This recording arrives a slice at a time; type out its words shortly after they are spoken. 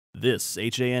This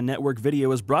HAN Network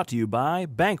video is brought to you by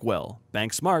Bankwell.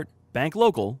 Bank smart, bank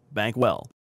local, bank well.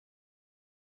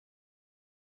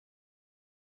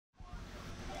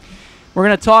 We're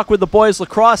going to talk with the boys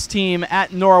lacrosse team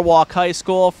at Norwalk High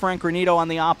School. Frank Granito on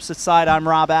the opposite side. I'm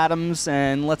Rob Adams,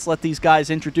 and let's let these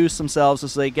guys introduce themselves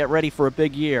as they get ready for a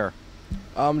big year.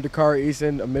 I'm Dakari,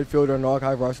 Eason, a midfielder on Norwalk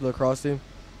High varsity lacrosse team.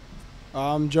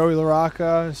 I'm Joey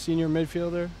Laracca, senior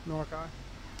midfielder, Norwalk High.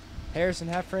 Harrison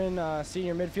Hefferan,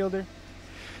 senior midfielder.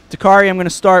 Dakari, I'm going to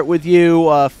start with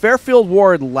you. Fairfield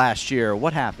Ward last year,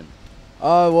 what happened?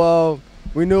 Well,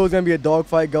 we knew it was going to be a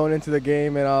dogfight going into the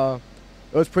game, and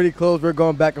it was pretty close. We were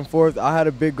going back and forth. I had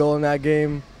a big goal in that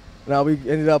game. Now we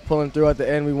ended up pulling through at the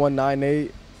end. We won 9-8.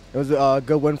 It was a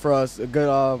good win for us, a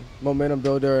good momentum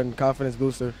builder and confidence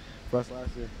booster for us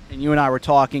last year. And you and I were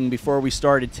talking before we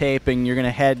started taping. You're going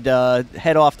to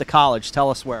head off to college. Tell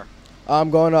us where. I'm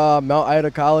going to Mount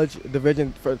Ida College,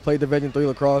 play Division III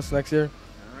lacrosse next year.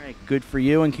 All right, good for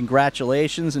you and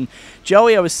congratulations. And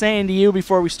Joey, I was saying to you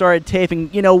before we started taping,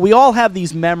 you know, we all have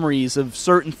these memories of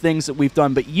certain things that we've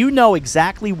done, but you know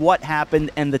exactly what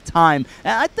happened and the time.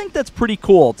 And I think that's pretty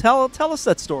cool. Tell us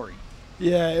that story.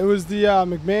 Yeah, it was the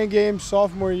McMahon game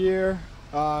sophomore year.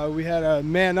 We had a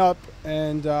man up,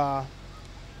 and I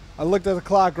looked at the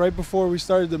clock right before we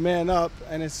started the man up,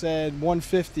 and it said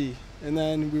 150. And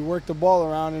then we worked the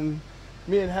ball around, and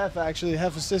me and Hef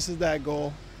assisted that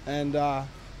goal, and I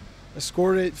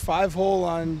scored it 5-hole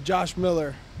on Josh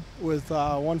Miller with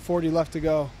 140 left to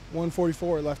go,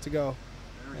 144 left to go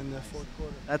in the fourth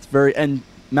quarter. And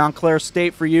Montclair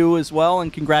State for you as well,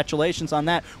 and congratulations on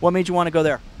that. What made you want to go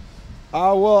there?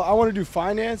 Well, I want to do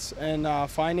finance, and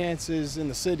finance is in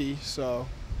the city, so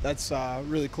that's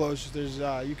really close. There's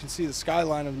you can see the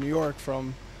skyline of New York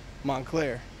from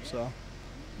Montclair, so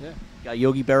yeah. Got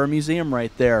Yogi Berra Museum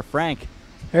right there. Frank.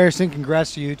 Harrison,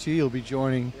 congrats to you too. You'll be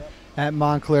joining at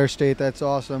Montclair State. That's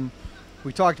awesome.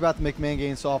 We talked about the McMahon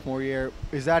game sophomore year.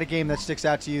 Is that a game that sticks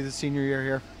out to you the senior year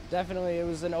here? Definitely. It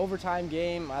was an overtime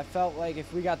game. I felt like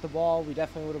if we got the ball, we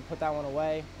definitely would have put that one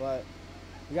away. But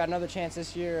we got another chance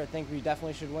this year. I think we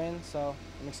definitely should win, so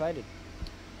I'm excited.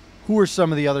 Who are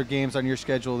some of the other games on your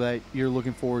schedule that you're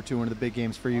looking forward to, one of the big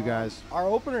games for you guys? Our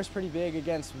opener is pretty big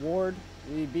against Ward.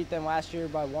 We beat them last year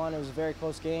by 1. It was a very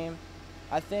close game.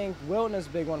 I think Wilton is a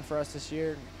big one for us this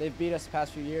year. They've beat us the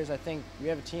past few years. I think we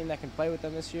have a team that can play with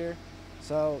them this year.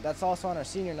 So that's also on our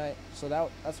senior night. So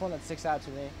that's one that sticks out to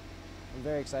me. I'm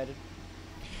very excited.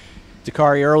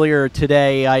 Dakari, earlier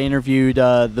today I interviewed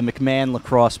the McMahon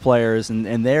lacrosse players,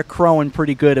 and they're crowing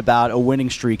pretty good about a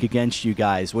winning streak against you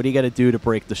guys. What do you got to do to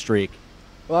break the streak?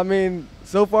 Well, I mean,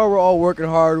 so far we're all working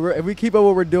hard. If we keep up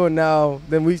what we're doing now,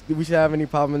 then we should have any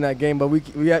problem in that game. But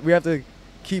we have to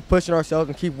keep pushing ourselves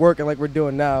and keep working like we're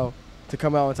doing now to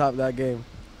come out on top of that game.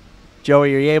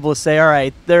 Joey, are you able to say, all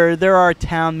right, they're our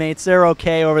town mates, they're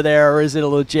okay over there, or is it a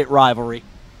legit rivalry?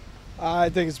 I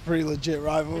think it's a pretty legit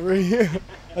rivalry.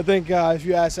 I think if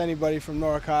you ask anybody from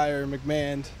Norwalk High or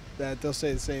McMahon, that they'll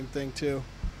say the same thing too.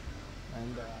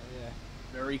 And yeah.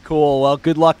 Very cool. Well,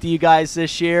 good luck to you guys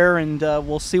this year, and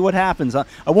we'll see what happens. I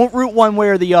won't root one way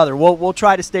or the other. We'll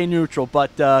try to stay neutral,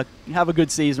 but have a good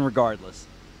season regardless.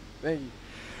 Thank you.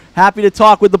 Happy to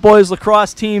talk with the boys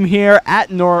lacrosse team here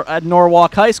at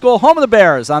Norwalk High School, home of the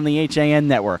Bears on the HAN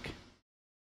Network.